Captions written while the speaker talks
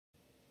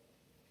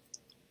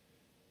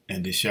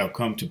And it shall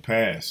come to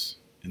pass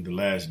in the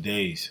last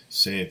days,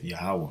 saith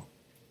Yahweh,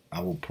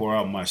 I will pour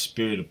out my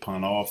spirit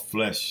upon all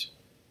flesh,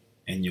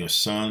 and your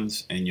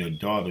sons and your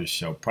daughters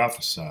shall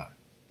prophesy,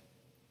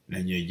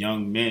 and your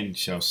young men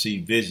shall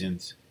see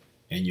visions,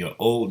 and your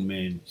old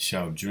men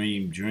shall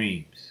dream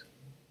dreams.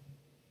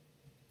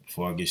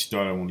 Before I get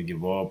started, I want to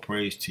give all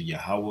praise to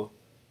Yahweh,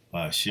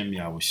 by Hashem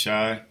Yahweh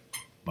Shai,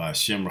 by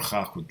Hashem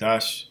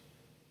Rachakodash.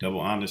 Double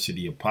honor to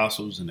the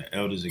apostles and the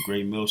elders of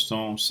Great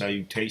Millstone.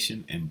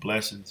 Salutation and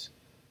blessings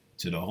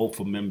to the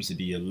hopeful members of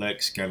the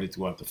elect scattered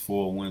throughout the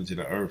four winds of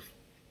the earth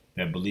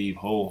that believe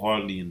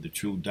wholeheartedly in the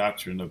true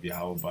doctrine of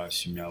Yahweh by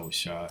Hashem Yahweh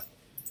Shai,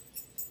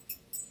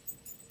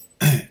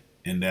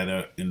 and that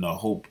are in the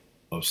hope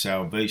of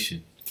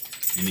salvation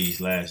in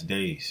these last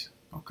days.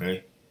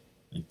 Okay?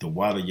 And the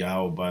water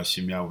Yahweh by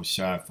Hashem Yahweh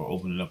Shai for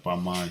opening up our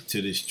minds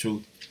to this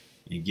truth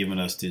and giving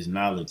us this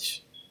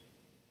knowledge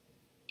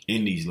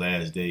in these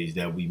last days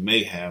that we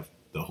may have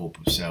the hope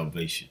of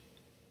salvation.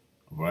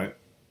 All right.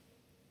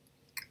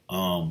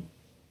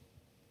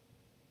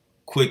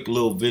 Quick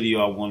little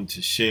video I wanted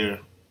to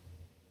share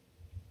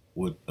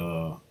with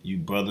you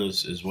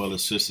brothers as well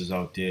as sisters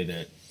out there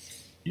that,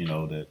 you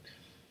know,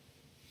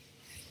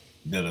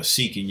 that are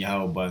seeking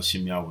Yahweh by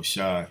Hashem Yahweh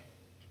Shai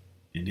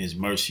in his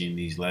mercy in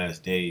these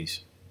last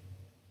days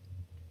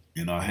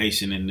and are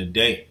hastening the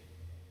day,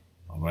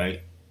 all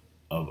right,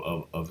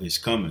 of his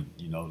coming,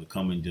 you know, to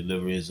come and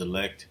deliver his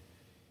elect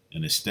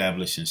and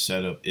establish and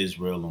set up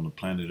Israel on the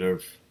planet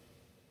Earth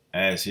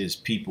as his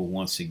people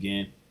once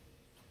again,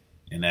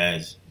 and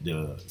as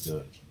the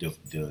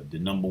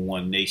number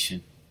one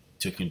nation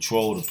to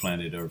control the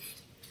planet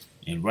Earth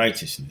in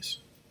righteousness.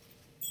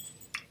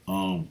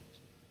 I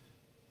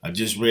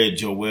just read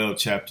Joel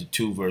chapter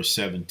 2 verse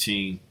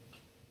 17.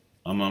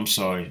 I'm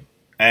sorry,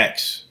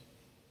 Acts.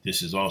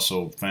 This is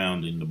also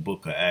found in the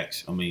book of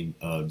Acts.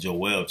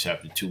 Joel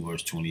chapter 2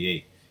 verse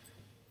 28.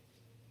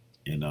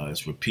 And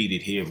it's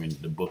repeated here in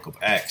the book of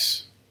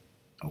Acts.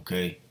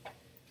 Okay.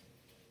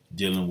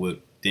 Dealing with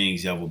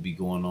things that will be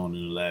going on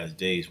in the last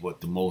days.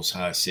 What the Most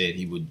High said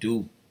he would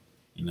do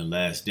in the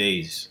last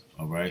days.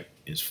 All right.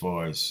 As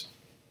far as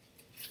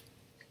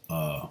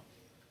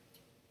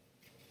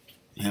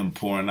him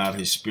pouring out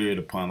his spirit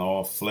upon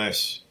all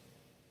flesh,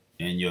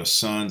 and your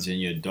sons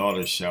and your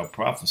daughters shall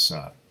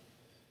prophesy.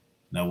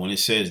 Now, when it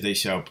says they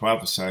shall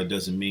prophesy, it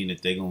doesn't mean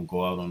that they're going to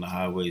go out on the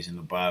highways and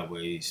the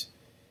byways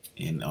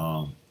and,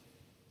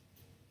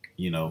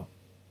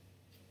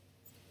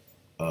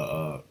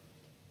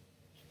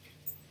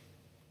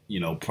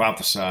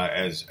 prophesy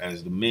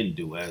as the men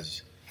do,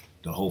 as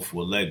the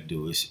hopeful elect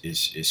do.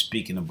 It's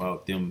speaking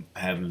about them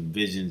having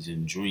visions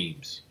and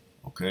dreams.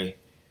 Okay,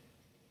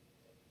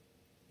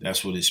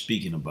 that's what it's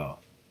speaking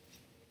about.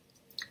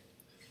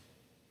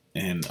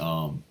 And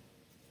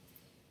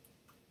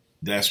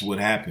that's what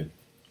happened.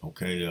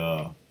 Okay,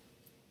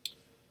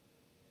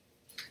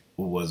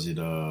 what was it?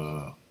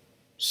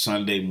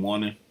 Sunday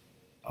morning,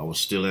 I was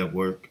still at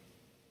work.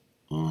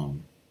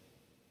 And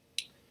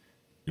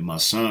my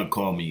son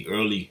called me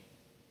early.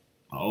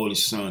 My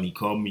oldest son, he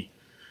called me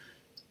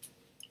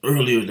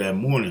earlier that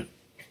morning.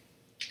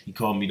 He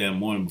called me that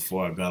morning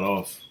before I got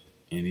off,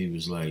 and he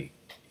was like,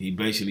 he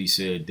basically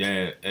said,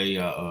 "Dad, hey,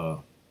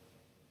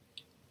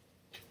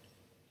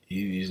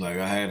 he's like,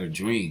 I had a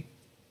dream."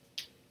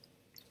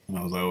 And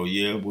I was like, "Oh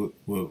yeah,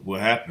 what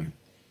happened?"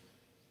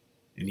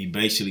 And he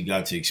basically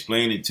got to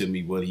explain it to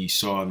me what he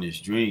saw in his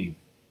dream.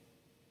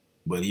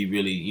 But he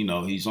really,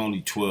 he's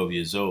only 12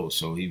 years old,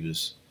 so he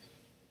was,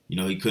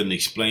 he couldn't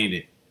explain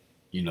it,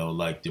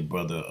 like the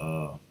brother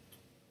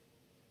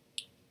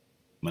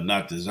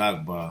Manata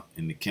Zakba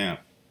in the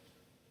camp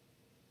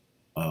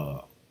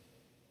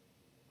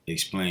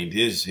explained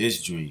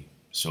his dream.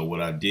 So what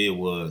I did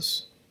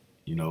was,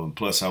 and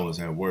plus I was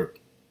at work,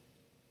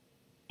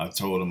 I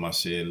told him, I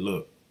said,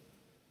 "Look,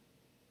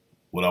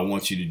 what I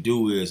want you to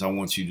do is I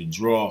want you to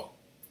draw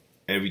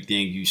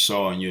everything you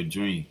saw in your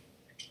dream,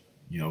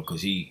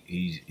 because he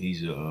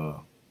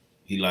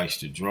likes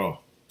to draw."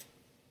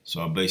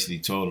 So I basically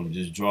told him,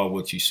 just draw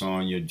what you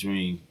saw in your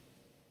dream,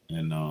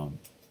 and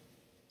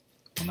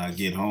when I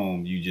get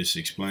home, you just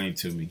explain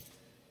to me.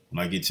 When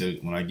I get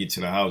to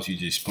the house, you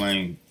just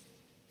explain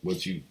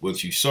what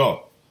you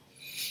saw.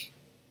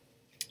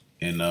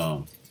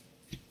 And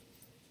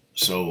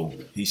so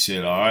he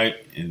said, "All right."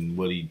 And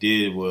what he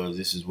did was,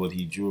 this is what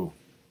he drew.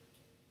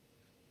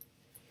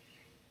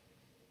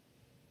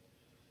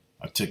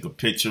 I took a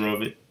picture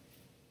of it.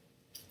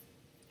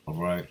 All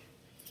right.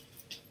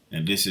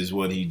 And this is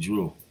what he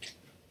drew.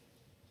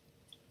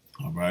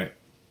 All right.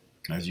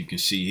 As you can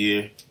see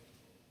here,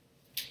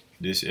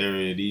 this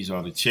area, these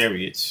are the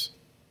chariots.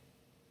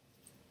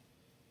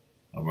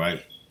 All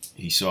right.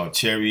 He saw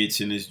chariots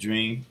in his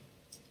dream.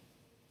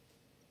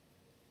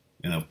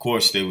 And of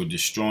course they were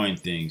destroying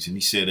things. And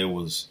he said it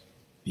was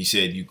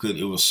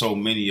so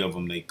many of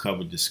them, they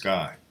covered the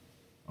sky.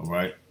 All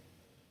right.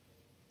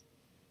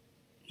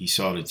 He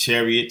saw the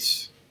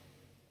chariots.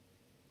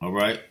 All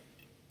right.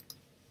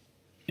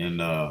 And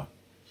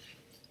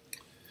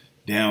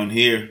down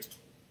here,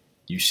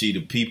 you see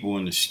the people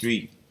in the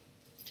street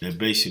that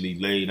basically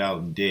laid out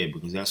and dead,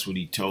 because that's what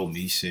he told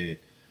me. He said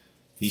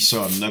he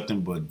saw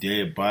nothing but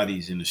dead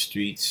bodies in the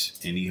streets,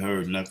 and he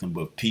heard nothing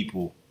but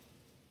people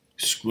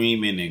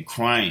screaming and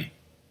crying,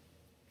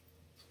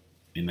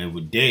 and they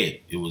were dead.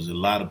 It was a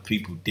lot of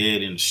people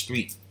dead in the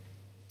street.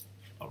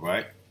 All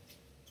right.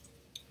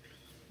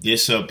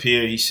 This up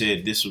here, he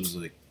said this was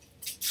like,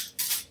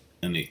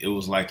 and it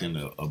was like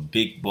a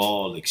big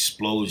ball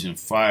explosion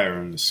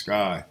fire in the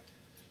sky,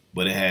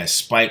 but it had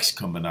spikes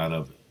coming out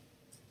of it.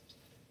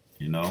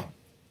 You know,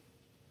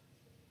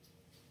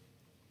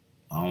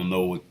 I don't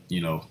know what,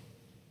 you know,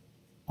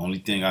 only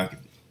thing I could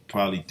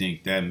probably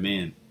think that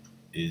meant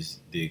is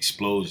the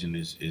explosion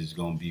is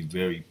going to be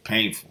very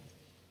painful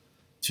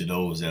to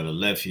those that are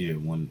left here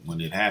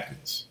when it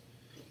happens.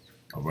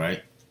 All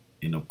right.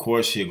 And of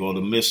course, here go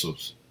the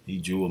missiles. He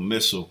drew a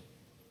missile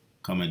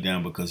coming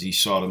down because he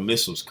saw the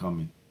missiles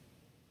coming.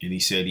 And he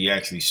said he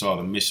actually saw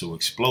the missile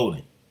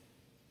exploding.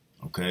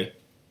 Okay.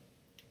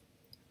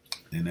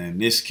 And then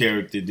this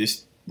character,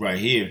 this right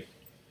here,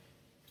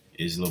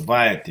 is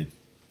Leviathan.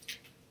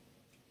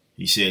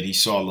 He said he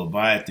saw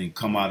Leviathan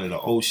come out of the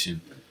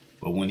ocean,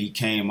 but when he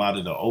came out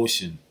of the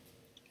ocean,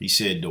 he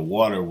said the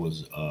water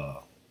was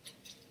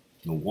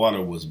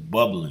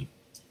bubbling.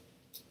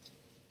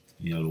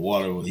 You know, the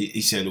water,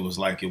 he said it was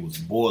like it was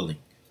boiling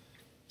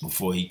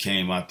before he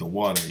came out the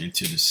water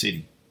into the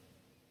city.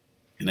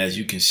 And as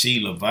you can see,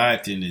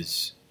 Leviathan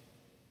is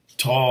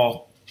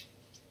tall,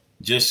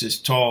 just as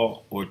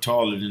tall or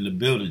taller than the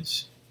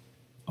buildings,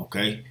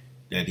 okay,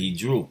 that he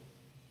drew.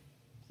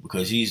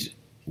 Because he's,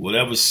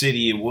 whatever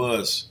city it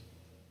was,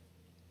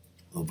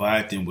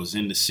 Leviathan was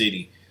in the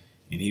city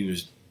and he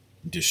was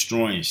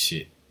destroying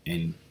shit.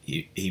 And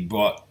he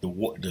brought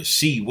the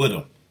sea with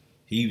him.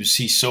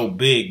 He's so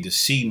big, the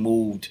sea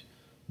moved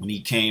when he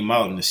came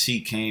out, and the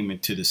sea came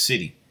into the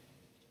city.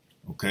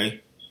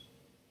 Okay?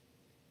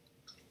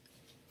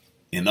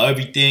 And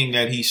everything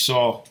that he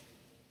saw,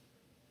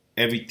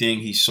 everything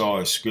he saw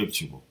is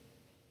scriptural.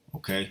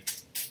 Okay?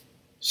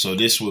 So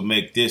this would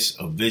make this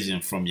a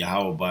vision from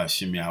Yahweh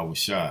Ba'Shem Yahweh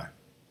Shai.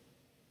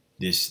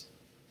 This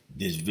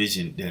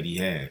vision that he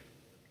had.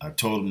 I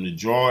told him to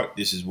draw it.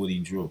 This is what he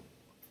drew.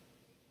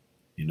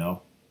 You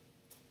know?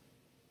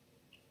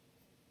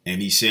 And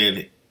he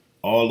said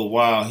all the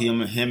while,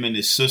 him and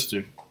his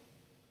sister,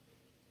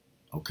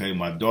 okay,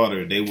 my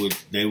daughter, they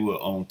were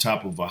on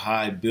top of a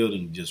high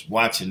building just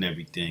watching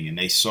everything, and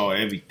they saw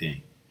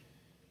everything.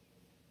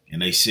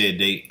 And they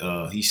said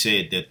he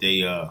said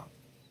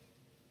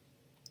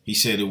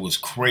it was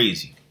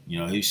crazy. You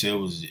know, he said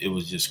it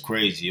was just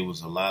crazy. It was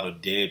a lot of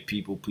dead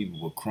people.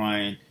 People were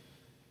crying.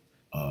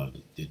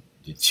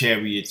 The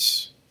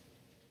chariots,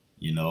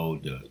 you know,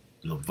 the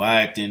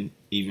Leviathan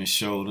even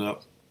showed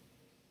up.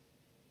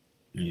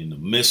 And the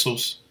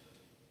missiles.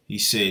 He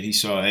said he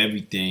saw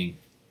everything,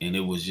 and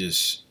it was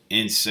just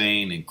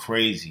insane and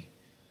crazy.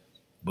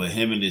 But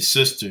him and his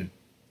sister,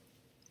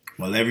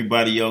 while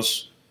everybody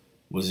else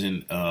was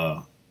in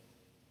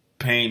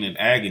pain and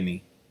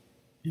agony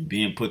and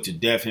being put to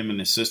death, him and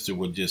his sister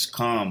were just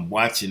calm,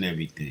 watching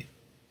everything,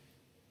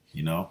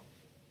 you know,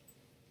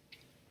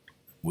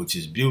 which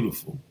is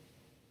beautiful,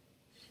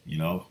 you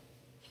know.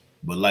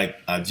 But like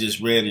I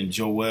just read in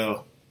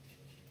Joel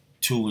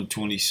 2 and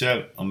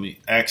 27, I mean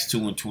Acts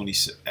 2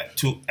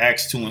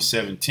 and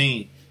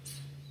 17,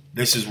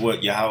 this is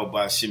what Yahweh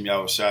Ba'Shem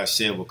Yahweh Shai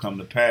said will come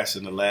to pass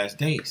in the last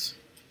days.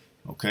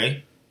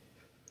 Okay?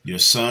 Your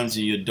sons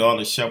and your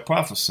daughters shall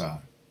prophesy.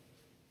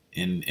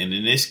 And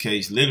in this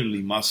case,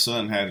 literally, my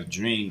son had a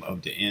dream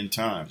of the end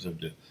times, of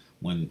the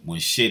when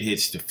shit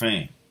hits the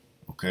fan.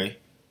 Okay?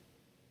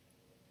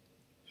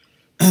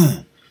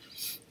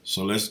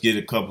 So let's get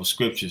a couple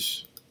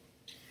scriptures.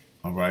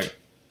 All right?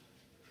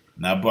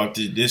 Now I brought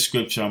this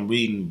scripture I'm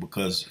reading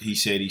because he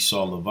said he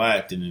saw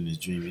Leviathan in his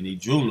dream, and he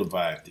drew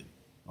Leviathan.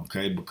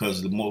 Okay?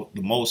 Because the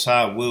Most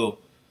High will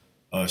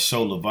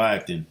show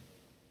Leviathan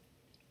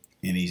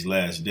in these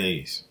last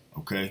days.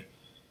 Okay?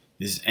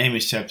 This is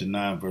Amos chapter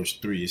 9, verse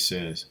 3. It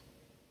says,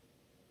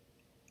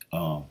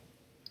 and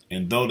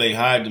though they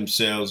hide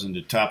themselves in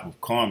the top of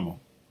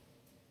Carmel,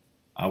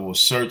 I will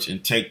search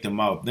and take them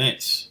out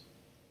thence.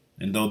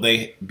 And though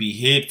they be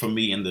hid from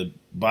me in the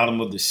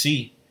bottom of the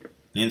sea,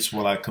 thence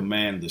will I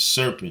command the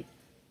serpent,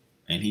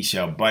 and he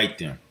shall bite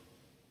them.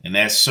 And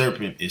that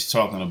serpent is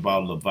talking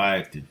about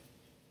Leviathan.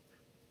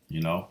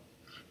 You know?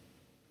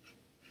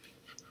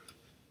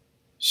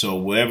 So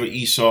wherever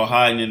Esau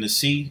hiding in the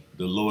sea,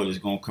 the Lord is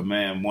going to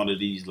command one of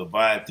these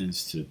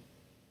Leviathans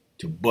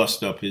to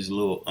bust up his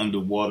little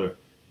underwater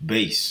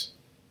base.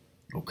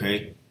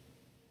 Okay?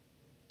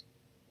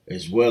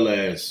 As well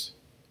as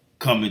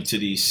come into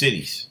these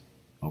cities.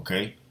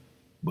 Okay?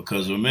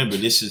 Because remember,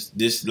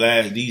 these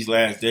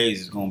last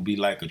days is going to be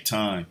like a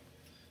time,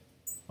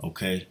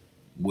 okay,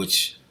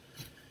 which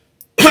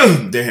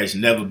there has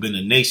never been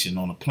a nation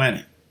on the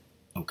planet.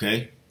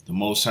 Okay? The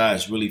Most High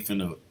is really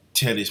finna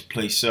tear this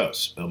place up,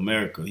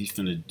 America. He's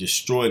finna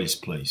destroy this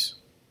place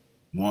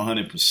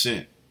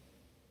 100%.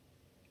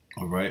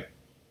 All right.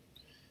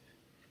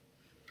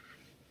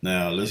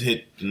 Now let's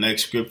hit the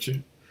next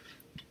scripture.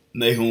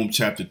 Nahum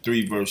chapter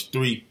 3, verse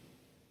 3.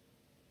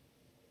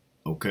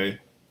 Okay.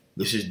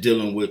 This is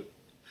dealing with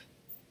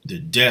the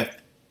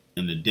death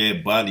and the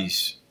dead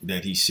bodies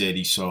that he said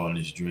he saw in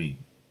his dream.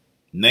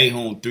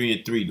 Nahum 3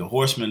 and 3. The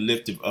horseman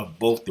lifted up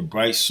both the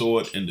bright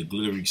sword and the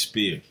glittering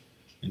spear.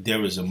 And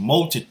there is a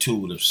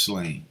multitude of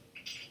slain,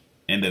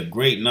 and a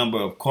great number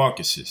of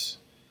carcasses,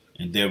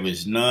 and there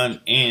is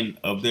none end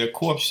of their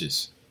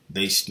corpses.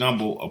 They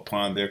stumble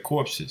upon their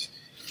corpses.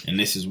 And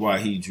this is why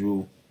he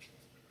drew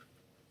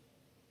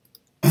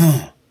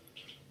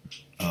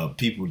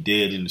people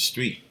dead in the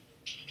street.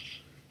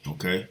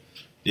 Okay?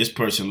 This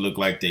person looked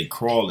like they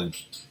crawling,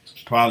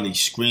 probably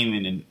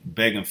screaming and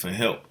begging for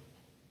help,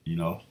 you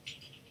know.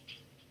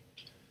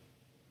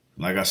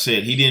 Like I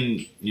said, he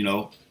didn't, you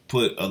know,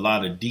 put a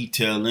lot of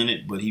detail in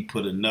it, but he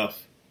put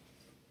enough,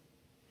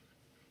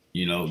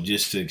 you know,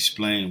 just to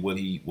explain what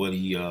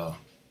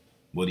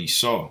he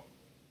saw.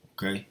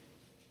 Okay.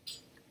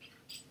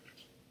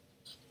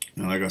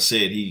 And like I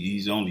said,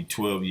 he's only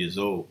 12 years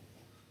old.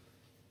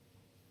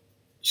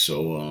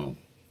 So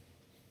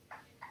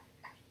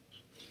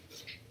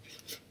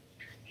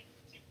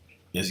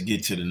let's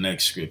get to the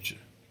next scripture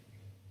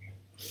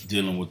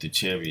dealing with the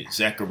chariot.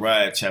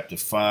 Zechariah chapter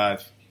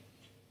 5,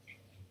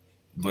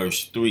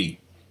 verse 3.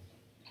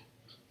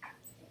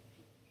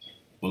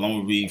 Well, I'm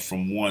going to read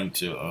from 1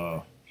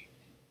 to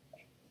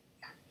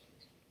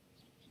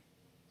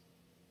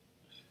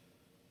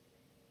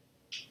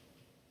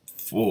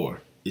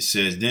 4. It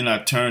says, Then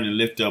I turned and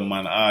lifted up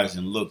mine eyes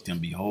and looked, and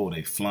behold,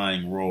 a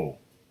flying roll.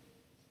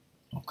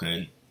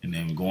 Okay, and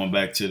then going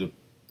back to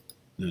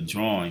the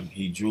drawing,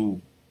 he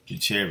drew the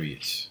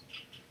chariots.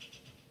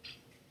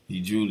 He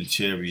drew the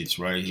chariots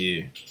right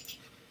here.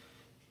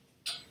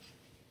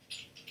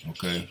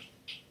 Okay.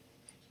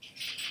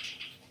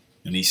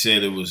 And he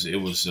said it was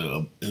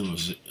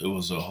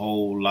a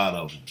whole lot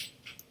of them.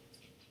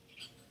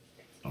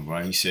 All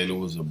right, he said it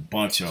was a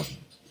bunch of them.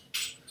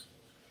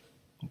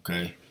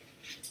 Okay.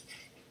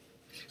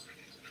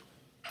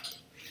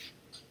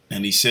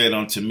 And he said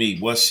unto me,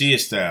 What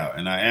seest thou?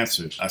 And I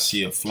answered, I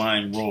see a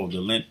flying roll. The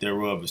length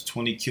thereof is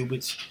 20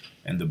 cubits,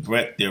 and the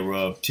breadth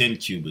thereof 10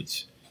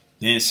 cubits.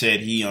 Then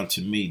said he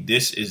unto me,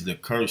 This is the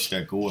curse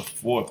that goeth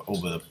forth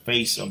over the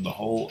face of the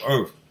whole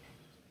earth.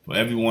 For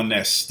everyone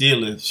that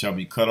stealeth shall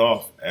be cut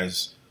off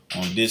as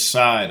on this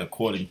side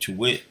according to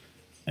wit,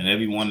 and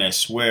everyone that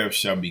sweareth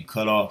shall be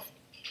cut off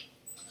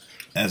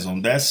as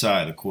on that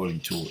side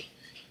according to it.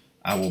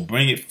 I will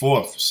bring it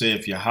forth,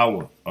 saith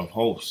Yahweh of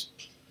hosts,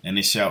 and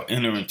it shall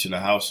enter into the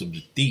house of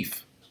the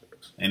thief,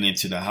 and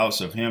into the house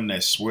of him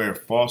that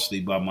sweareth falsely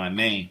by my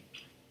name,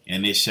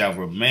 and it shall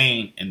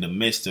remain in the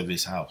midst of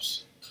his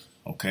house.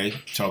 Okay,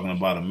 talking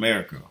about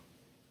America.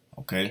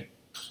 Okay,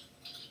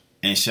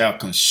 and shall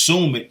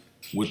consume it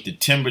with the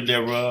timber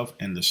thereof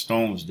and the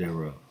stones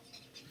thereof.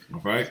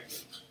 All right.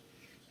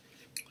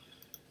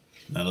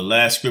 Now the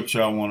last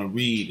scripture I want to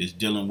read is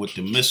dealing with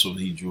the missile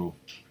he drew.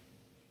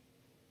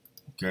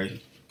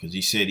 Okay, because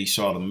he said he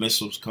saw the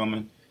missiles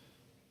coming.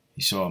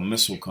 He saw a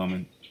missile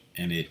coming,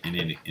 and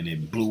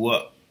it blew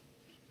up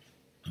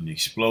and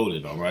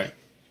exploded. All right.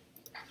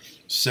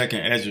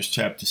 2nd Ezra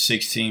chapter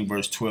 16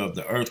 verse 12.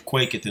 The earth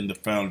quaketh in the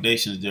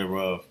foundations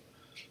thereof.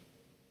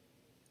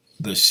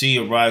 The sea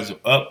ariseth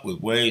up with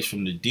waves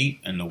from the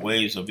deep, and the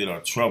waves of it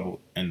are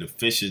troubled, and the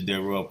fishes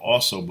thereof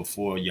also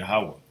before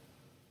Yahweh,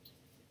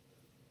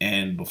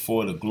 and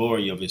before the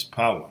glory of his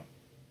power.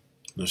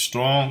 For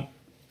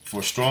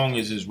strong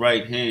is his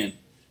right hand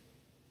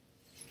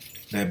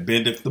that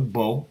bendeth the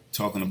bow,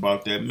 talking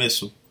about that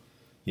missile.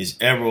 His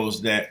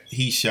arrows that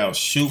he shall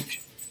shoot,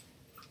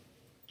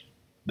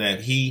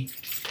 that he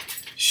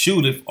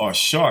shooteth are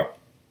sharp,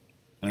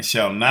 and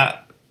shall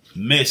not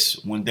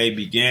miss when they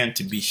began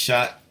to be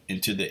shot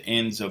into the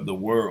ends of the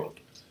world.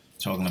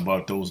 Talking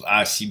about those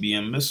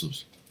ICBM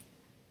missiles.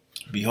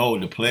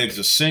 Behold, the plagues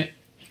are sent,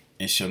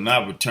 and shall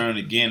not return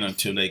again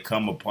until they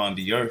come upon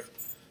the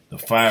earth. The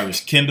fire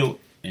is kindled,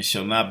 and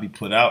shall not be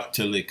put out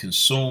till it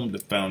consume the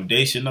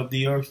foundation of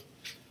the earth.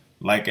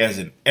 Like as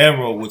an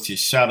arrow which is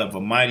shot of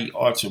a mighty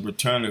archer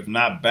returneth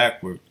not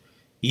backward,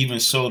 even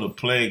so the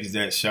plagues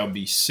that shall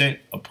be sent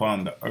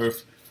upon the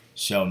earth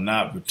shall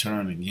not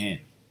return again.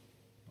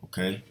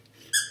 Okay?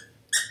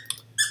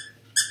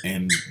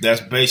 And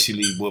that's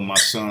basically what my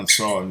son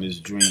saw in his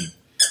dream.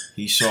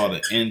 He saw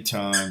the end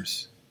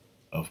times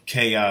of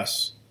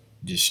chaos,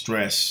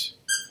 distress,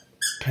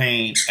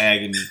 pain,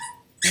 agony,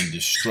 and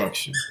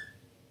destruction.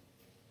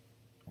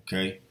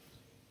 Okay?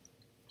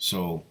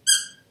 So,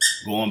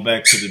 going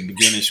back to the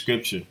beginning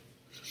scripture,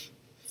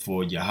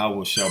 for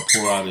Yahweh shall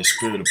pour out his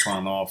spirit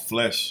upon all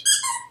flesh.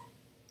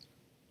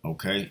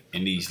 Okay?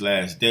 In these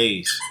last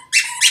days.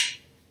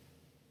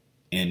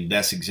 And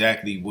that's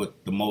exactly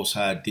what the Most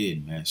High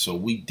did, man. So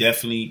we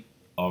definitely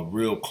are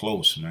real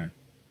close, man.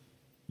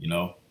 You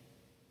know,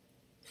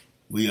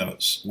 we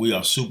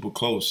are super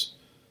close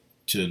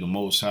to the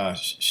Most High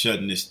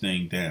shutting this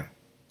thing down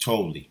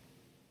totally.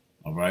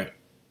 All right.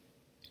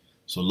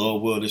 So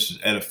Lord will, this is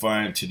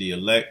edifying to the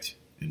elect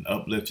and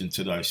uplifting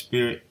to thy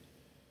spirit.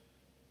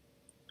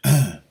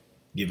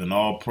 Giving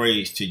all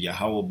praise to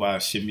Yahweh by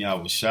Hashem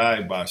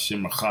Yahushai by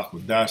Hashem Rachak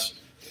Wadash.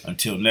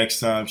 Until next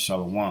time,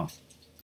 Shalom.